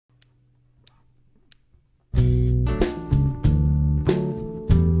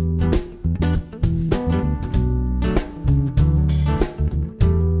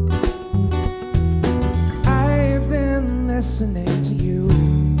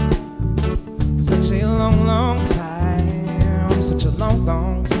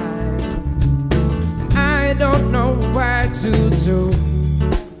to do,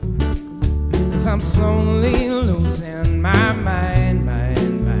 'cause I'm slowly losing my mind.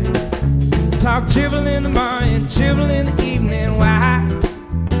 Talk dribble in the morning, dribble in the evening, why?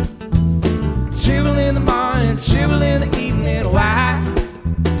 Dribble in the morning, dribble in the evening, why?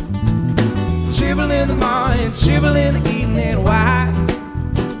 Dribble in the morning, dribble in the evening, why?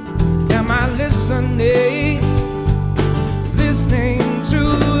 Am I listening to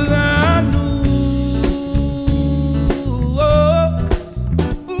the news? Ooh,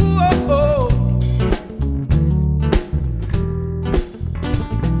 oh, oh.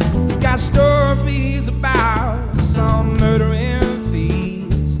 Got stories about some murdering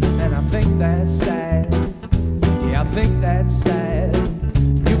thieves, and I think that's sad. Yeah, I think that's sad.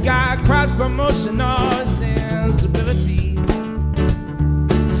 You got cross-promotional sensibility.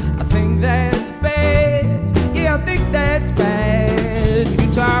 I think that's bad. Yeah, I think that's bad. You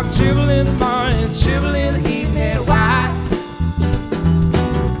talk dribble in the morning, dribble in the evening, why?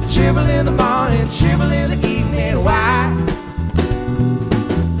 Dribble in the morning, dribble in the evening, why?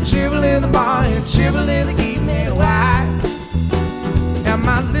 Dribble in the morning, dribble in the evening, why? Am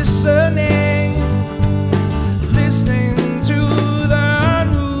I listening to the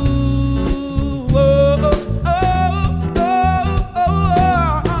news? Oh, oh, oh, oh,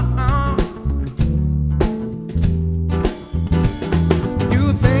 oh. You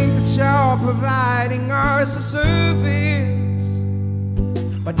think that you're providing us a service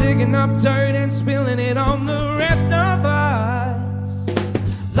by digging up dirt and spilling it on the rest of us.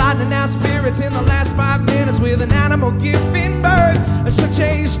 Lightening our spirits in the last 5 minutes with an animal giving birth. It's such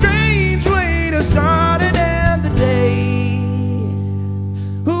a strange way to start and end the day.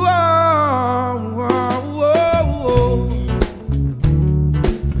 Ooh, oh, oh, oh, oh.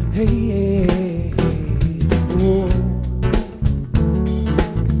 Hey, hey, hey. Oh.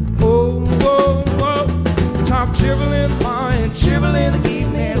 Oh, oh, oh. Talk dribble in the morning, dribble in the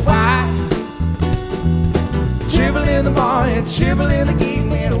evening, why? Dribble in the morning, dribble in the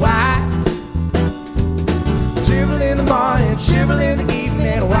evening, why? Dribble in the morning, dribble in the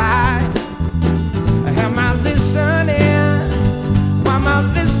evening, why? Am I listening? Why am I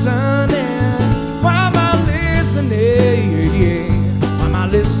listening? Why am I listening? Why am I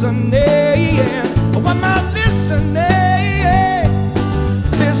listening? Why am I listening?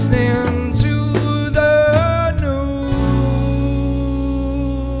 Listening to the news.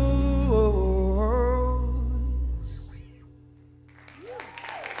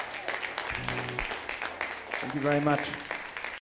 Thank you very much.